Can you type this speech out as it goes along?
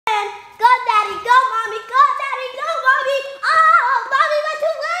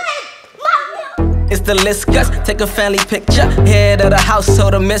the Liscas. Take a family picture. Head of the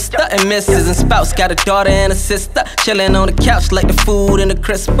household of Mr. and Mrs. and spouse. Got a daughter and a sister. Chilling on the couch like the food in the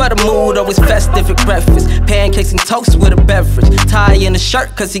crisp. But the mood always festive at breakfast. Pancakes and toast with a beverage. Tie in a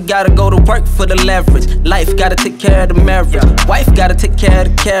shirt cause he gotta go to work for the leverage. Life gotta take care of the marriage. Wife gotta take care of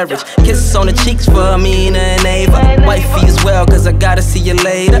the carriage. Kisses on the cheeks for Amina and Ava. Wifey as well cause I gotta see you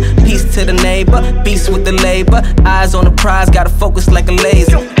later. Peace to the neighbor. Beast with the labor. Eyes on the prize. Gotta focus like a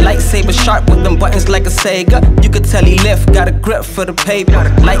laser. Lightsaber sharp with them buttons like a Sega. You could tell he lift. Got a grip for the paper.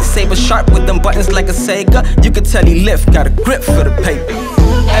 Lightsaber sharp with them buttons like a Sega. You could tell he lift. Got a grip for the paper.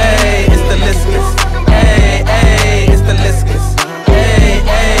 Hey, it's the Liscas. Hey, hey, it's the Liscas. Hey,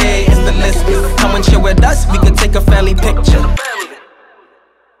 hey, it's the Liscas. Come and chill with us. We could take a family picture.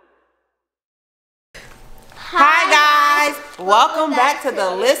 Hi guys, welcome back to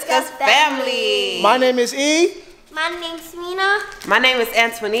the Lisca's family. My name is E. My name's Mina. My name is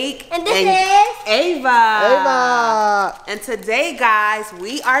Antonique. And this is Ava. Ava. And today, guys,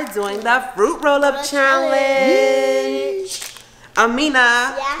 we are doing the fruit roll-up challenge.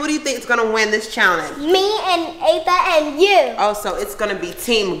 Amina, who do you think is gonna win this challenge? me and Ava and you. Oh, so it's gonna be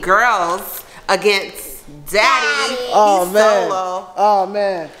team girls against Daddy. Oh He's man. solo. Oh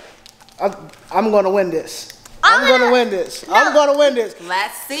man. I'm gonna win this. I'm gonna win this. I'm gonna win this.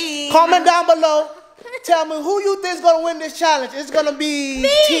 Let's see. Comment down below. Tell me who you think is gonna win this challenge. It's gonna be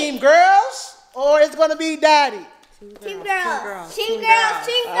team girls or it's gonna be Daddy. Team girls. Team girls.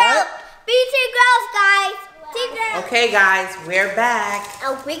 Team girls. Be team girls, guys. Team girls. Okay, guys, we're back.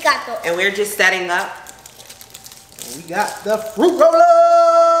 And we got the. And we're just setting up. We got the fruit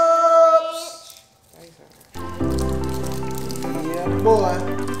roll-ups. Yeah, boy.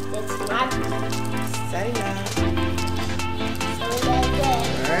 It's my Setting up.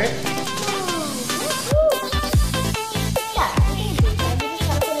 All right.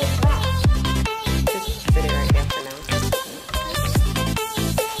 Just sit it right there for now.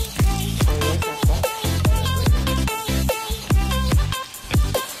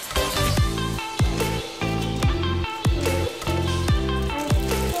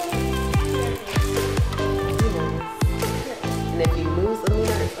 And if you lose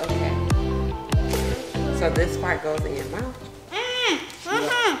Amina, it's okay. So this part goes in your mouth.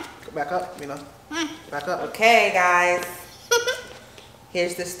 Back up, you know. Back up. Okay, guys.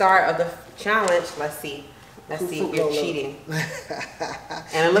 Here's the start of the challenge. Let's see. Let's see if you're cheating.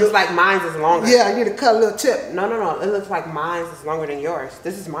 And it looks like mine's is longer. Yeah, you need to cut a little tip. No, no, no. It looks like mine's is longer than yours.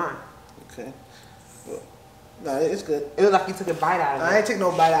 This is mine. Okay. Well, no, it's good. It looks like you took a bite out of it. I ain't take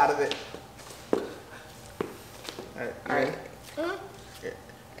no bite out of it. All right.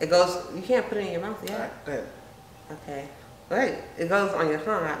 It goes, you can't put it in your mouth yet. All right, go ahead. Okay. Wait, it goes on your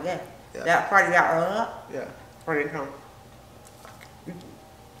tongue out there. Yeah. That part you got Yeah. on your tongue.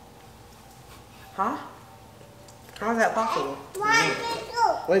 Huh? How is that possible?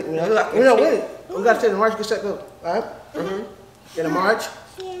 Wait, we You don't look like wait. you're We got to take the march, get set, go. All right? Get a march.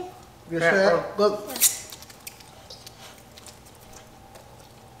 Get set, go.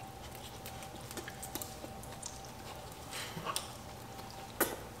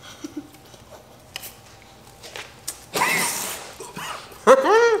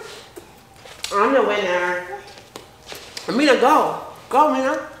 I'm the winner. Amina, go. Go,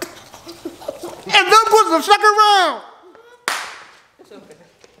 Amina. And then put the second round. It's okay.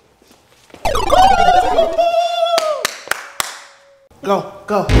 Go.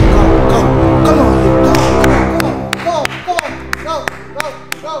 Come on.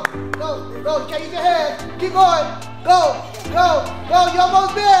 Go. You can't use your head. Keep going. Go. You're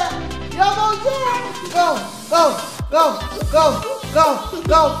almost there. Go.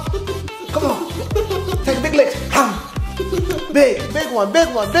 Come on. Take a big lick. Big one.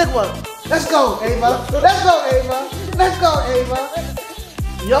 Let's go, Ava.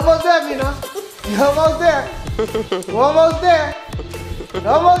 You're almost there, Mina. You're almost there.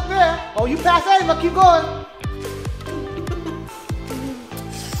 Oh, you passed Ava. Keep going.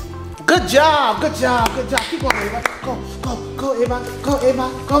 Good job. Keep going, Ava. Go, Ava.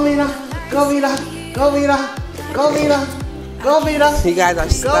 Go, Mina. You guys are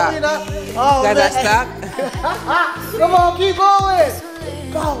stuck. Oh, You guys are stuck. Come on, keep going.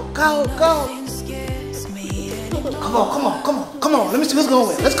 Go. Come on. Let me see what's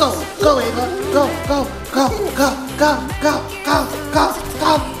going. Let's go. Go, Ava. Go.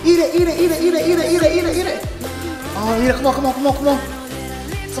 Eat it. Oh, Mina, come on. Come on,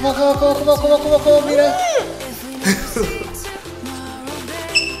 Mina.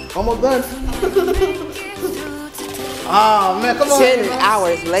 Almost done. Oh man, come on. 10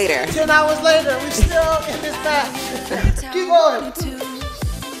 hours later. 10 hours later, we still in this match. Keep going.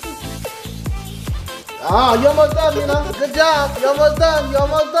 Oh, you almost done, Mina. Good job. You almost done. You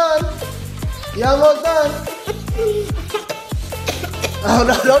almost done. You almost done. Oh,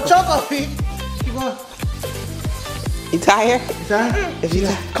 no, don't choke on me. Keep going. You tired? You tired? If you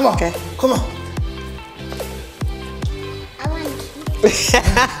tired. Come on. Okay. Come on.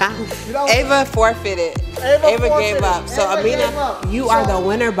 Ava forfeited. Ava gave up. So Amina, you are the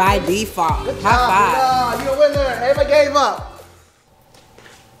winner by default. High five. You're a winner. Ava gave up.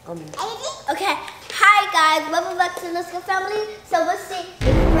 Okay. Hi guys, welcome back to Lisca family. So let's see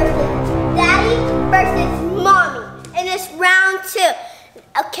versus Daddy versus Mommy. And it's round 2.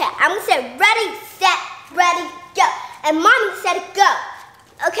 Okay, I'm gonna say ready, set, ready, go. And Mommy said go.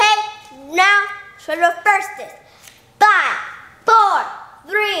 Okay? Now, show the first is 5, 4,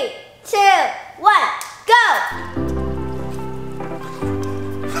 3, 2, 1, go!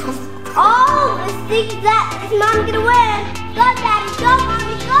 Oh, let's think that is Mommy gonna win. Go Daddy, go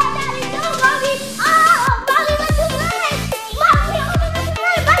Mommy, go Daddy, go Mommy. Oh, Mommy wants to win. Mommy wants to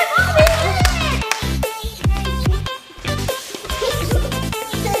win, but Mommy wins.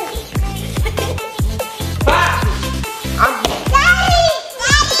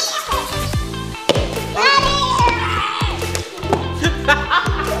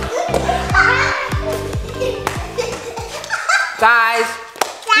 Guys,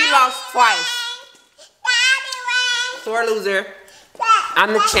 he lost twice. Sore loser.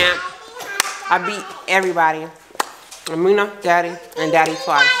 I'm the champ. I beat everybody. Amina, Daddy, and Daddy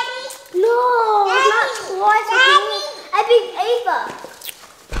twice. No, not twice. I beat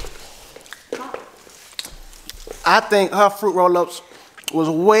Ava. I think her fruit roll-ups was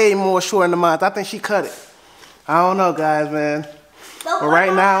way more short than mine. I think she cut it. I don't know, guys, man. But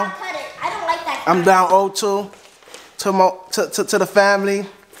right now, I don't like that. I'm down 0-2 to the family.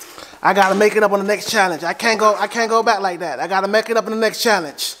 I gotta make it up on the next challenge. I can't go back like that. I gotta make it up in the next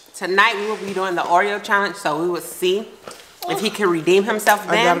challenge. Tonight we will be doing the Oreo challenge, so we will see if he can redeem himself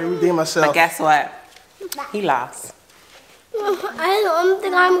then. I gotta redeem myself. But guess what? He lost. I don't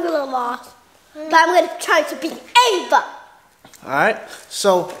think I'm gonna lose. But I'm gonna try to beat Ava. Alright,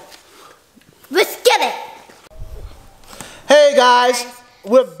 so let's get it. Hey guys,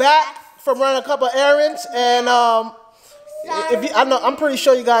 we're back from running a couple errands, and I'm pretty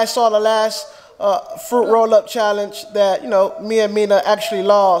sure you guys saw the last fruit roll-up challenge that me and Mina actually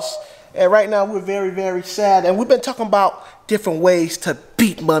lost, and right now we're very, very sad. And we've been talking about different ways to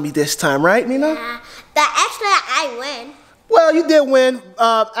beat Mommy this time, right, Mina? Yeah, but actually I win. Well, you did win.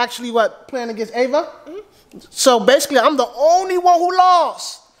 Actually, playing against Ava? Mm-hmm. So basically, I'm the only one who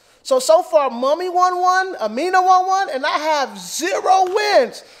lost. So far, Mommy won 1, Amina won 1, and I have 0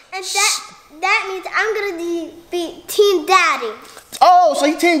 wins. And that means I'm gonna be Team Daddy. Oh, so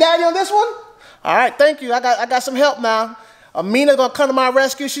you Team Daddy on this one? All right, thank you. I got some help now. Amina gonna come to my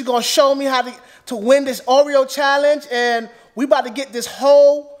rescue. She's gonna show me how to win this Oreo challenge, and we about to get this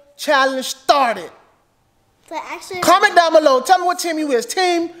whole challenge started. But actually, comment down below. Tell me what team you is.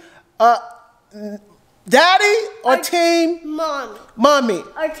 Team Daddy or Team Mommy? Mommy.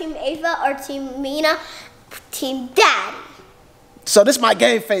 Or Team Ava or Team Mina? Team Daddy. So this is my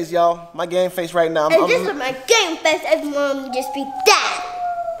game face, y'all. My game face right now. And this is my game face if Mommy just beat Dad.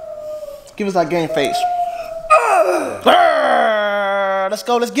 Give us our game face. Let's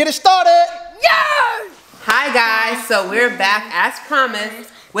go. Let's get it started. Yeah! Hi guys. So we're back as promised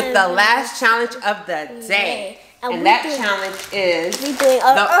with the last challenge of the day. And that challenge is the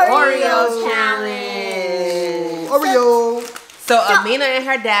Oreo challenge. Oreo. So Amina and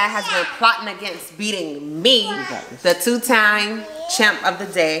her dad has been plotting against beating me, the 2-time champ of the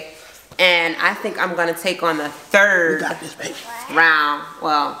day. And I think I'm going to take on the third round.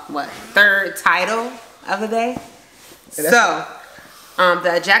 Well, third title of the day. So,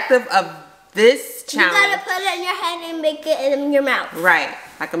 the objective of this challenge. You gotta put it in your hand and make it in your mouth. Right,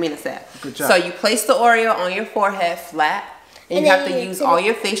 like Amina said. Good job. So you place the Oreo on your forehead flat. And you have to use all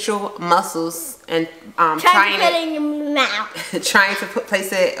your facial muscles and trying to put it in your mouth. Trying to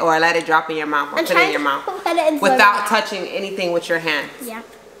place it or let it drop in your mouth or put it in your mouth without touching anything with your hands. Yeah.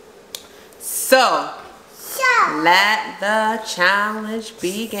 So let the challenge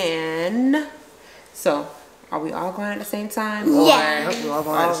begin. So are we all going at the same time? Yeah. We're all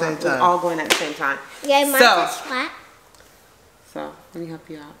going at the same time. We're all going at the same time. Yeah, mine is flat. So let me help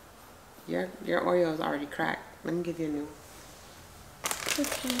you out. Your Oreo is already cracked. Let me give you a new.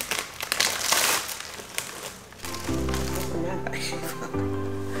 Okay.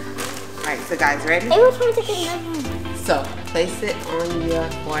 Alright, so guys, ready? I was trying to get another one. So, place it on your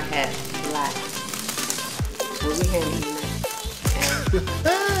forehead flat. Move your hand in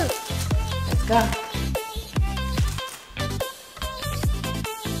there. Let's go.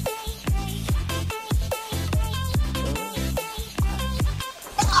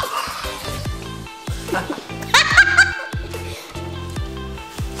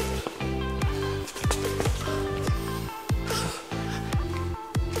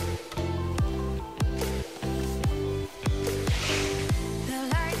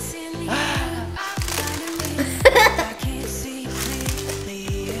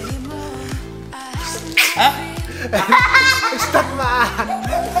 It's stuck in my eye.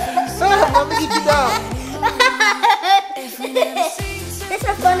 Let me get you down. This is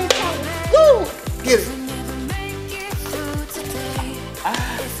a funny thing. Woo! Get it.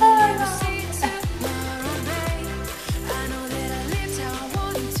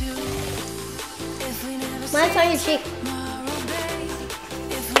 Mine's on your cheek.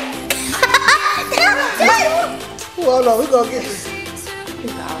 Well, no, we're gonna get this.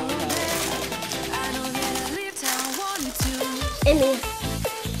 In me.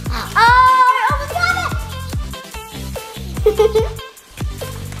 Oh, I almost got it.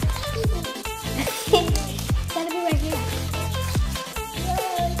 Gotta be right here.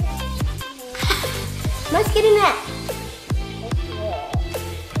 Let's get in that.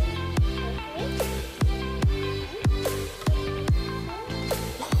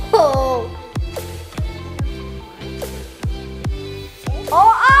 Oh. Oh,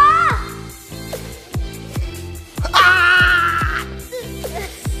 ah! Ah!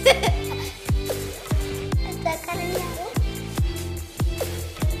 Está cargado.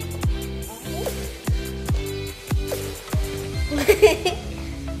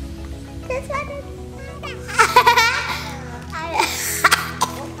 This one is...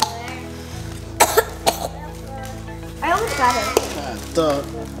 I almost got it. Dog.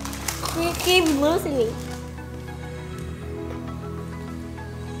 You keep losing me.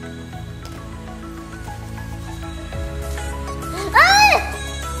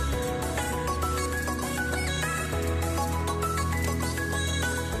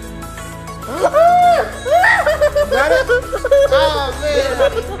 Got it? Oh, man.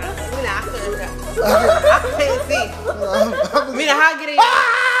 I can't see. Mina, how I get it? I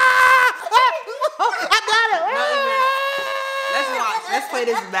got it. Let's watch. Let's play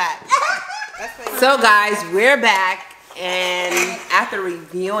this back. So guys, we're back, and after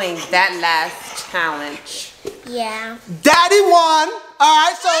reviewing that last challenge, Yeah. Daddy won. All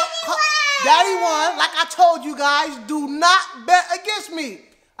right, so Daddy won. Like I told you guys, do not bet against me.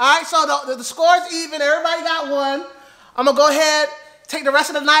 All right, so the score's even. Everybody got one. I'm gonna go ahead, take the rest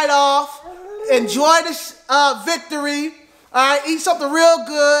of the night off, enjoy this victory. All right, eat something real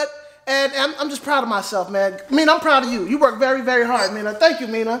good. And I'm just proud of myself, man. Mina, I'm proud of you. You worked very, very hard, Mina. Thank you,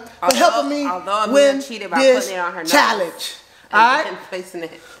 Mina, for helping me win cheated by this putting it on her challenge. All right. and placing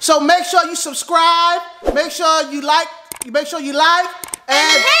it. So make sure you subscribe. Make sure you like. Make sure you like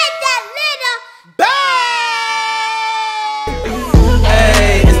and hit that little bang.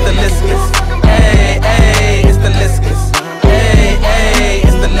 Hey, it's the Liscas. Hey, hey, it's the Liscas. Hey, hey,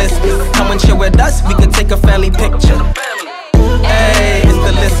 it's the Liscas. Come and chill with us. We can take a family picture. Hey, it's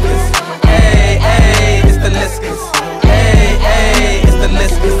the Liscas. Hey, hey, it's the Liscas. Hey, hey, it's the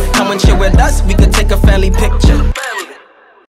Liscas. Come and chill with us. We can take a family picture.